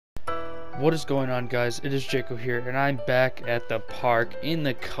What is going on, guys? It is Jaco here, and I'm back at the park in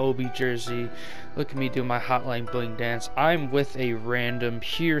the Kobe jersey. Look at me do my Hotline Bling dance. I'm with a random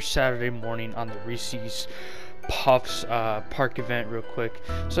here Saturday morning on the Reese's Puffs park event real quick.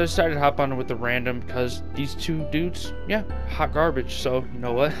 So I decided to hop on with the random because these two dudes, yeah, hot garbage. So you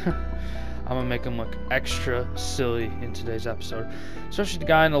know what? I'm gonna make them look extra silly in today's episode. Especially the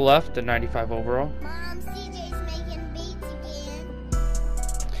guy on the left, the 95 overall. Mom, CJ's making beats again.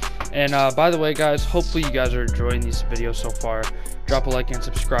 And by the way, guys, hopefully you guys are enjoying these videos so far. Drop a like and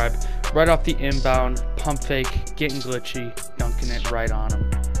subscribe. Right off the inbound, pump fake, getting glitchy, dunking it right on him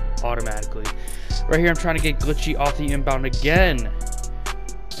automatically. Right here, I'm trying to get glitchy off the inbound again.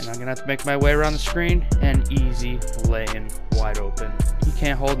 And I'm gonna have to make my way around the screen and easy laying wide open. He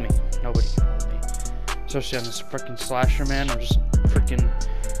can't hold me. Nobody can hold me. Especially on this freaking slasher, man. I'm just freaking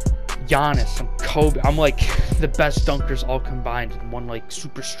Giannis. I'm Kobe. I'm like the best dunkers all combined in one like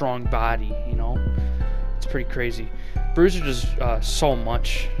super strong body, you know? It's pretty crazy. Bruiser does so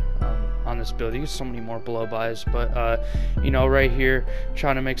much on this build. He gets so many more blow-bys, but you know, right here,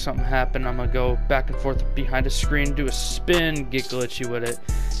 trying to make something happen. I'm gonna go back and forth behind a screen, do a spin, get glitchy with it.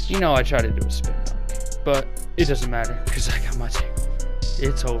 You know, I try to do a spin dunk, but it doesn't matter because I got my takeover.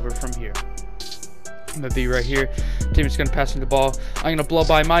 It's over from here. I'm gonna be right here. Teammate's gonna pass me the ball. I'm gonna blow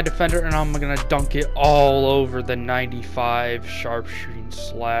by my defender, and I'm gonna dunk it all over the 95 sharpshooting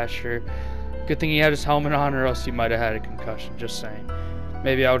slasher. Good thing he had his helmet on, or else he might have had a concussion. Just saying.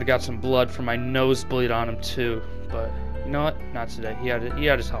 Maybe I would have got some blood from my nosebleed on him too. But you know what? Not today. He had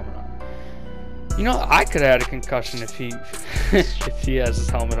his helmet on. You know, I could have had a concussion if he if he has his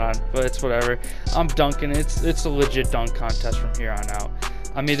helmet on. But it's whatever. I'm dunking. It's a legit dunk contest from here on out.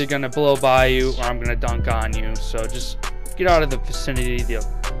 I'm either gonna blow by you or I'm gonna dunk on you. So just get out of the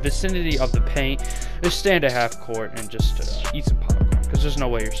vicinity of the paint. Just stand at half court and just eat some popcorn, because there's no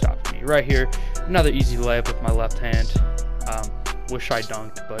way you're stopping me. Right here, another easy layup with my left hand. Wish I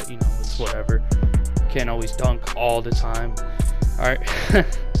dunked, but you know, it's whatever. Can't always dunk all the time. All right.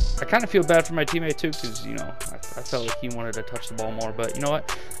 I kind of feel bad for my teammate too, because you know, I felt like he wanted to touch the ball more, but you know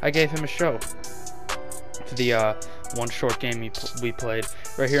what? I gave him a show for the one short game we played.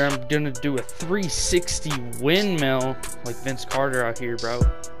 Right here, I'm gonna do a 360 windmill like Vince Carter out here, bro.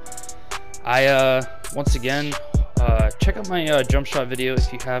 I once again, check out my jump shot video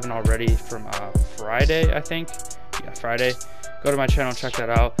if you haven't already from Friday, I think. Yeah, Friday. Go to my channel and check that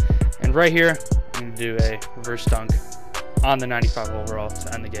out. And right here, I'm gonna do a reverse dunk on the 95 overall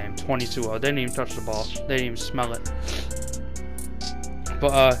to end the game. 22-0. They didn't even touch the ball. They didn't even smell it.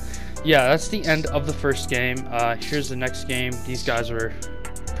 But yeah, that's the end of the first game. Here's the next game. These guys were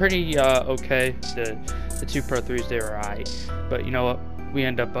pretty okay. The two Pro 3s, they were alright. But you know what? We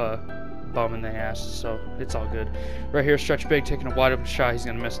end up bumming the ass, so it's all good. Right here, stretch big, taking a wide open shot. He's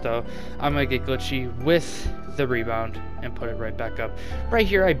gonna miss though. I'm gonna get glitchy with the rebound and put it right back up. Right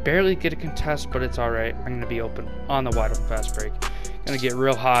here, I barely get a contest, but it's all right. I'm gonna be open on the wide open fast break. Gonna get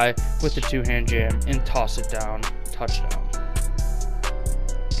real high with the two-hand jam and toss it down. Touchdown.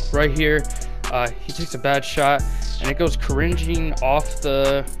 Right here, he takes a bad shot and it goes cringing off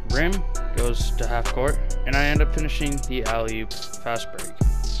the rim, goes to half court, and I end up finishing the alley-oop fast break.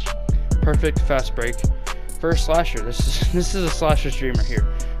 Perfect fast break for a slasher. This is a slasher's dream right here.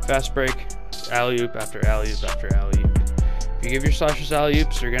 Fast break, alley-oop after alley-oop after alley-oop. If you give your slashers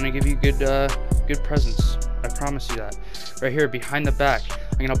alley-oops, they're gonna give you good presence. I promise you that. Right here, behind the back,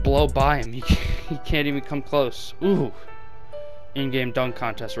 I'm gonna blow by him. He can't even come close. Ooh, in-game dunk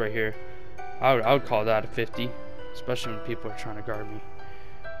contest right here. I would call that a 50, especially when people are trying to guard me.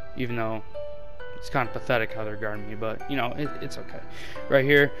 Even though it's kind of pathetic how they're guarding me, but you know, it's okay. Right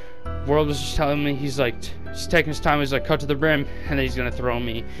here, World was just telling me he's taking his time. He's like, cut to the rim, and then he's gonna throw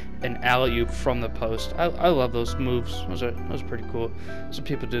me an alley-oop from the post. I love those moves. Those are pretty cool. Some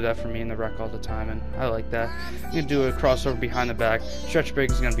people do that for me in the rec all the time, and I like that. I'm gonna do a crossover behind the back. Stretch big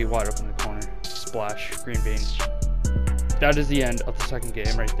is gonna be wide open in the corner. Splash, green bean. That is the end of the second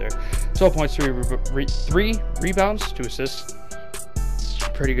game right there. 12 points, 3 rebounds, 2 assists.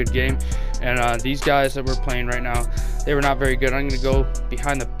 Pretty good game. And these guys that we're playing right now, they were not very good. I'm going to go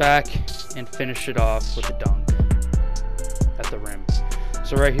behind the back and finish it off with a dunk at the rim.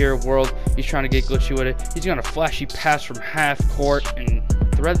 So right here, World, he's trying to get glitchy with it. He's going to flashy pass from half court and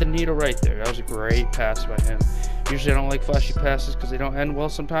thread the needle right there. That was a great pass by him. Usually I don't like flashy passes because they don't end well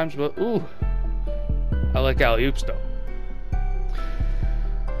sometimes, but ooh, I like alley-oops though.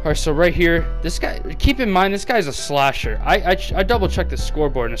 Alright, so right here, this guy, keep in mind, this guy's a slasher. I double checked the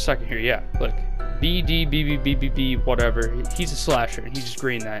scoreboard in a second here. Yeah, look, B, whatever. He's a slasher, and he just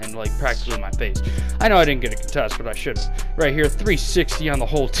greened that in like practically my face. I know I didn't get a contest, but I should have. Right here, 360 on the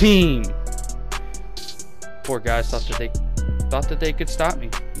whole team. Poor guys thought that they could stop me,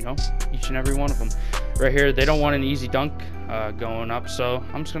 you know, each and every one of them. Right here, they don't want an easy dunk going up, so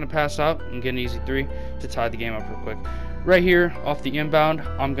I'm just gonna pass out and get an easy 3 to tie the game up real quick. Right here, off the inbound,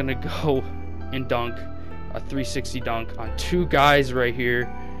 I'm gonna go and dunk a 360 dunk on 2 guys right here.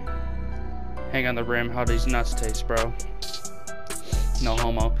 Hang on the rim. How these nuts taste, bro? No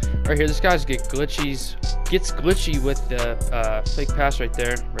homo. Right here, this guy's gets glitchy with the fake pass right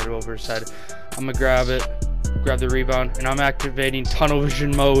there, right over his head. I'm gonna grab it, grab the rebound, and I'm activating tunnel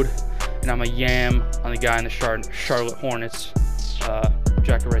vision mode, and I'm a yam on the guy in the Charlotte Hornets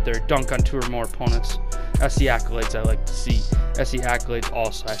jacket right there. Dunk on 2 or more opponents. That's the accolades I like to see. That's the accolades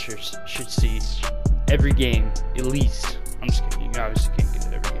all slashers should see every game, at least. I'm just kidding. You obviously can't get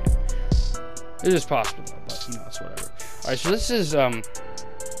it every game. It is possible though, but you know, it's whatever. Alright, so this is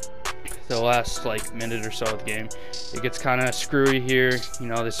the last like minute or so of the game. It gets kind of screwy here. You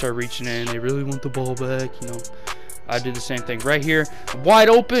know, they start reaching in. They really want the ball back. You know, I did the same thing right here. Wide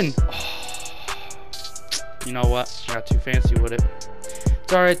open. Oh, you know what? I got too fancy with it.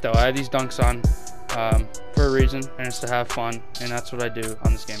 It's alright though. I have these dunks on for a reason, and it's to have fun, and that's what I do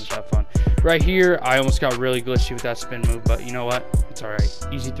on this game, is have fun. Right here, I almost got really glitchy with that spin move, but you know what? It's alright.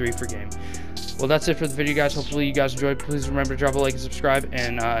 Easy 3 for game. Well, that's it for the video, guys. Hopefully you guys enjoyed. Please remember to drop a like and subscribe,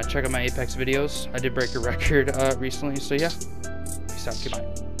 and check out my Apex videos. I did break a record recently, so yeah. Peace out.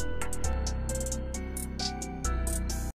 Goodbye.